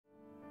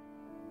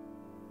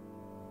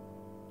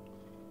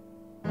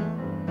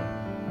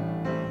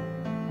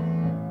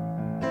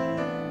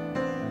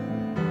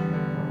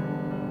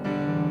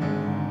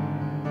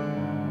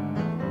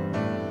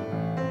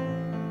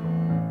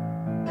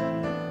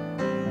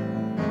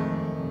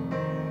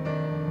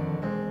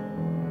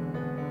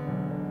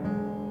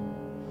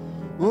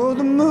Oh,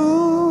 the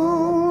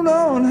moon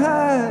on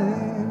high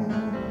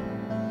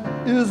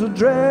is a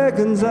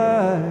dragon's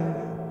eye,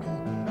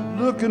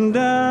 looking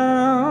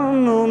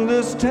down on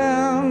this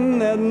town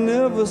that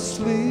never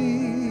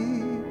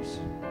sleeps.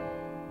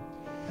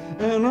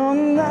 And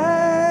on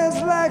nights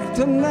like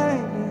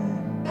tonight,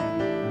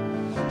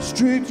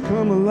 streets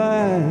come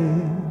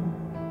alive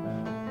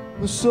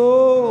with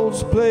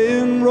souls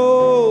playing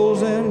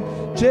roles and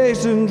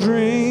chasing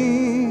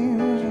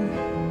dreams.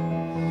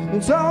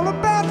 It's all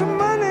about the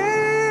money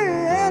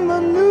and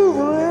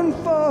maneuvering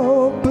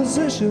for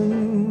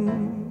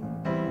position,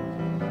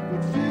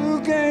 but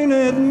few gain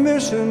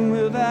admission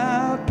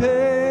without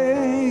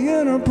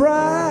paying a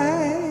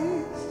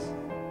price.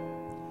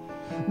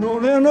 No,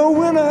 there are no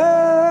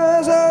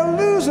winners or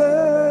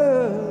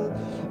losers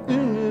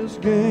in this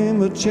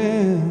game of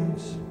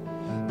chance.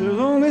 There's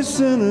only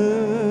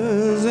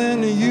sinners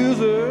and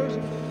users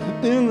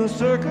in the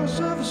circus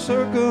of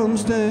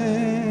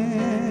circumstance.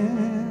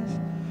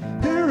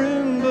 Here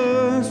in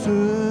the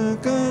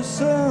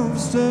circus of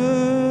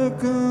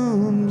circumstance.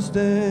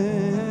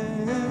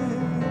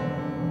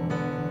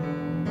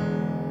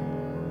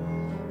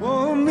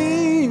 Oh,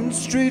 mean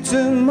streets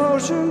in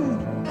motion,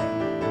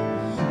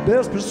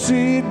 best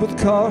proceed with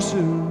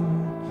caution.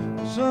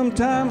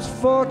 Sometimes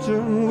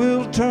fortune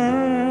will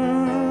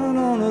turn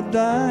on a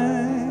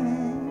dime.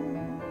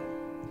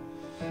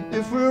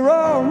 If we're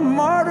all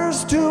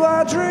martyrs to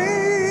our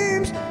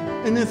dreams,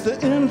 and if the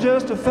end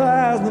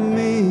justifies the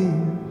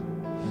means,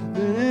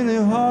 then any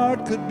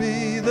heart could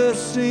be the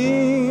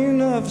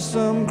scene of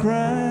some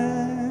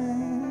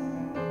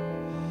crime.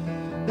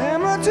 As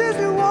much as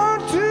you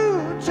want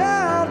to,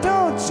 child,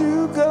 don't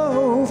you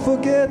go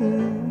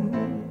forgetting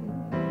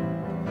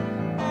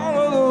all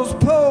of those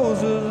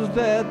poses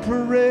that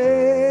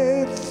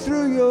parade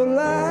through your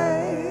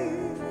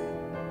life.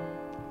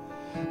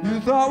 You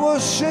thought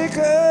was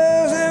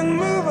shakers and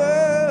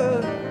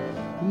movers,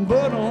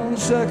 but on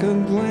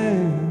second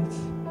glance,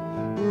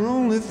 we're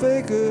only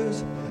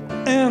fakers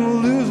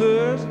and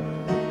losers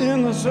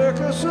in the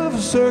circus of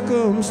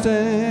circumstance.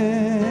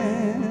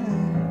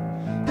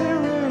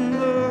 Here in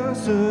the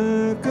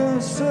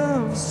circus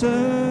of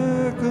circumstance.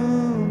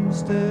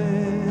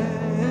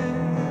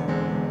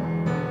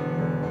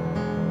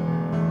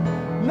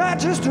 Not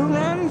just to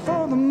run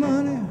for the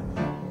money,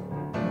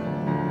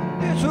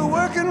 it's a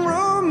working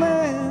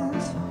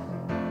romance.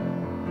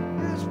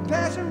 It's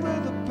passion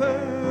with a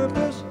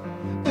purpose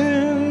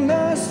in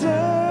the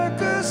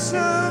circus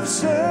of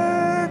circumstance.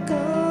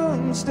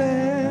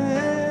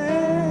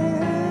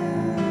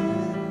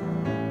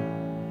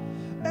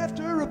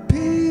 After a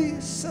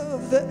piece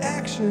of the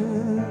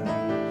action,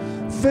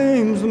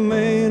 fame's the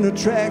main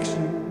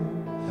attraction.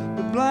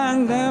 The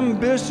blind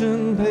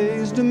ambition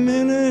pays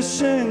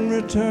diminishing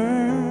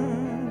return.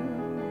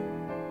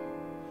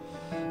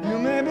 You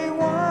may be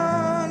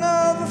one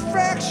of a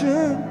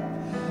fraction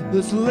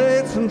that's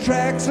laid some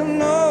tracks and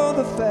know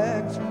the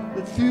facts,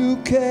 that few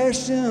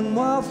cash in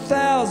while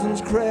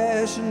thousands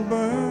crash and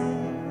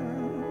burn.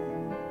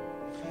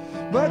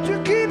 But you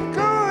keep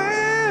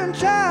going,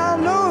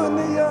 child, knowing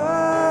the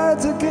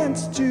odds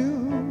against you.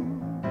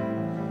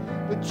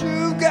 But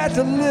you got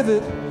to live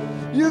it,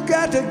 you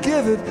got to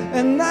give it,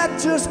 and not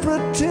just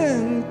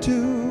pretend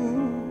to.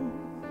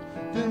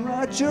 Then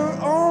write your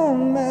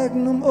own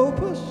magnum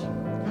opus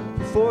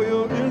for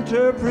your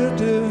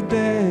interpretive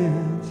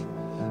dance,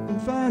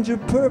 and find your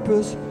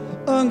purpose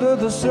under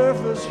the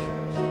surface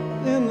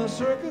in the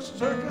circus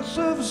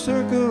of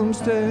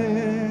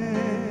circumstance.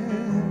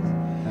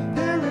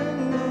 Here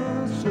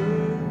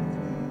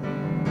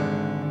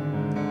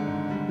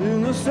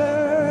in the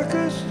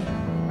circus,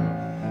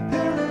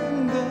 here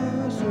in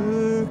the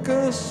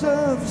circus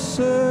of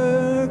circumstance.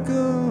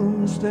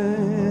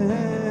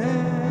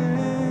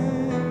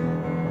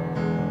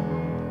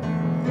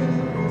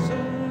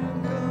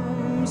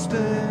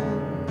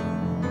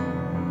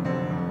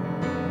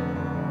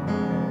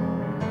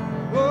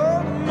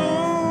 Oh, the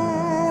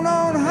moon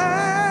on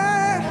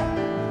high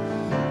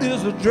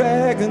is a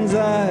dragon's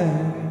eye,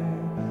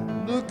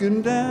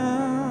 looking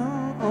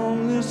down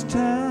on this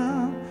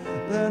town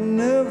that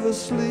never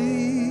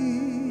sleeps.